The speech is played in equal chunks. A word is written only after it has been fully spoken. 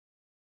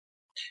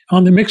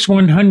On the Mix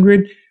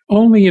 100,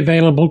 only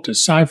available to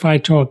Sci-Fi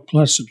Talk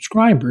Plus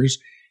subscribers,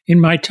 in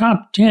my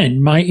top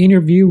 10, my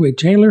interview with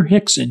Taylor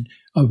Hickson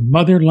of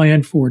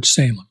Motherland, Fort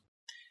Salem.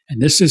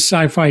 And this is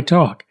Sci-Fi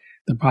Talk,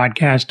 the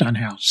podcast on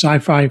how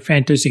sci-fi,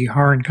 fantasy,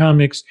 horror, and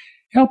comics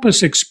help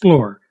us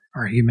explore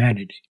our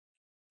humanity.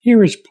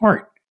 Here is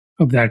part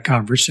of that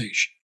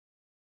conversation.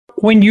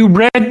 When you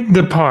read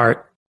the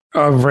part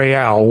of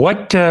Raelle,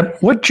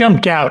 what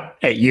jumped out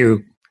at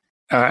you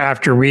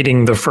after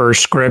reading the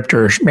first script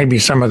or maybe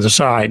some of the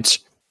sides?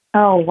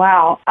 Oh,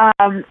 wow.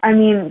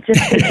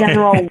 Just the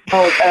general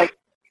world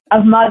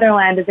of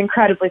Motherland is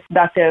incredibly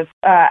seductive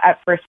at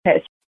first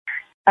pitch.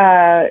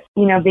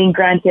 Being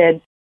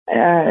granted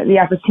the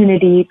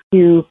opportunity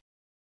to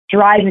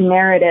drive a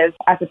narrative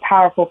as a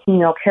powerful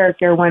female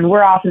character when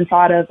we're often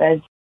thought of as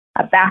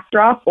a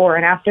backdrop or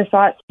an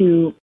afterthought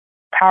to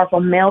powerful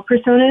male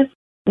personas.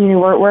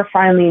 We're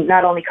finally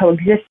not only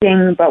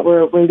coexisting, but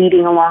we're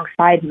leading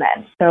alongside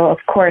men. So, of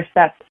course,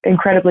 that's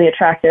incredibly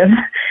attractive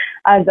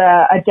as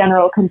a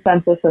general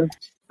consensus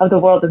of the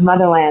world of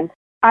Motherland.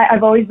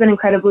 I've always been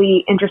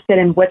incredibly interested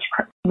in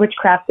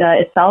witchcraft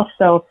itself.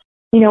 So,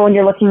 when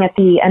you're looking at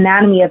the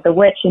anatomy of the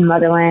witch in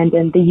Motherland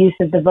and the use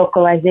of the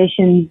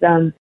vocalizations,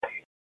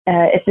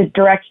 it's a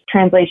direct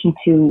translation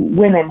to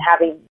women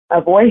having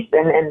a voice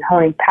and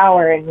holding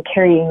power and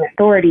carrying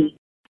authority.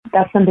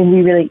 That's something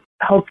we really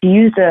hope to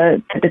use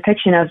the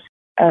depiction of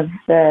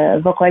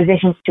the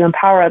vocalizations to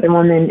empower other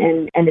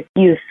women and its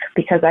use,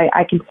 because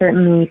I can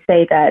certainly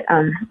say that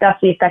that's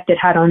the effect it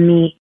had on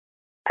me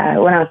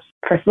when I was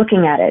first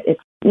looking at it. It's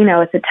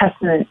a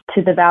testament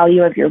to the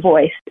value of your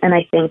voice, and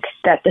I think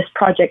that this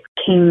project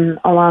came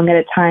along at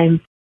a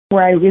time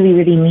where I really,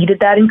 really needed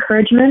that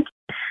encouragement.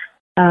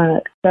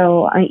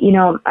 So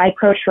I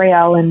approached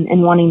Raelle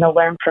and wanting to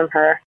learn from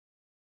her,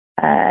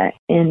 and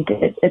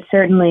it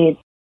certainly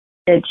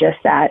did just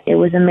that. It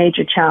was a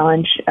major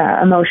challenge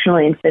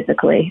emotionally and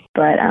physically,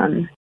 but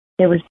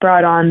it was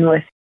brought on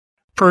with.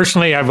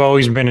 Personally, I've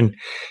always been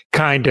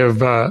kind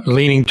of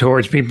leaning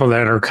towards people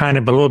that are kind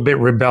of a little bit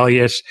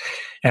rebellious.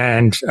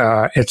 And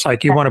it's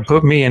like, you want to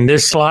put me in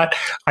this slot?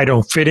 I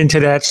don't fit into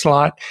that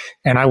slot,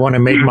 and I want to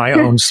make my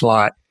own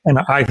slot. And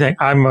I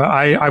think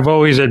I've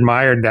always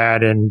admired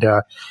that,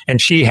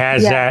 and she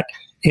has that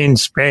in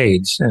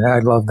spades, and I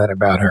love that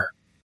about her.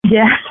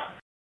 Yeah,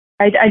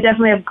 I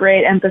definitely have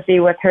great empathy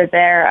with her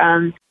there.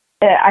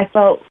 I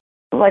felt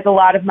like a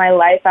lot of my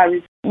life I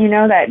was,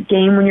 that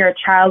game when you're a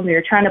child and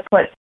you're trying to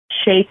put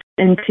shapes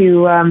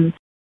into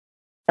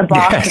a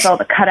box with all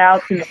the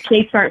cutouts and the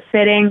shapes aren't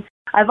fitting.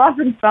 I've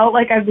often felt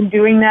like I've been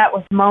doing that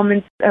with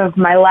moments of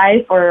my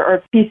life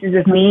or pieces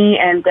of me,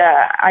 and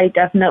I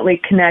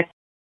definitely connect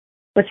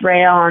with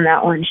Raelle on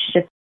that one.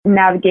 She's just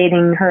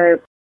navigating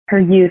her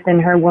youth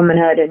and her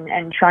womanhood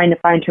and trying to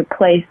find her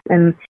place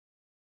and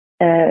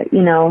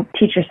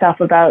teach herself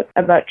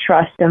about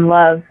trust and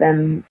love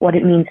and what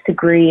it means to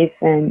grieve.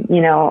 And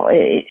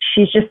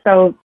she's just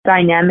so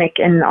dynamic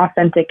and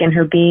authentic in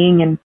her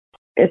being, and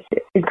it's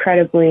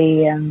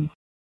incredibly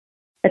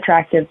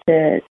attractive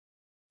to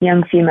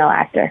young female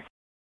actor.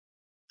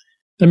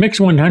 The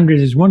Mix 100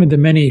 is one of the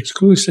many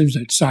exclusives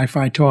at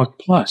Sci-Fi Talk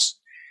Plus.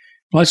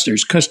 Plus,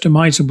 there's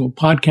customizable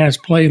podcast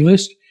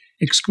playlists,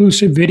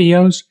 exclusive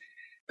videos,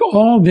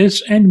 all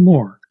this and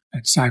more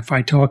at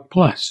Sci-Fi Talk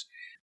Plus.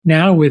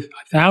 Now with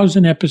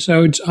 1,000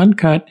 episodes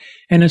uncut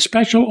and a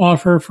special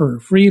offer for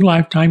free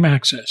lifetime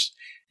access,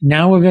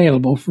 now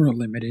available for a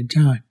limited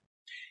time.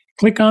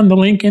 Click on the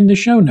link in the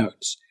show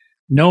notes.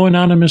 No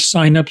anonymous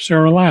signups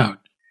are allowed.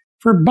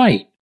 For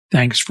Byte,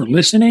 thanks for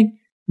listening.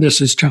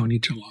 This is Tony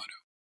Tolato.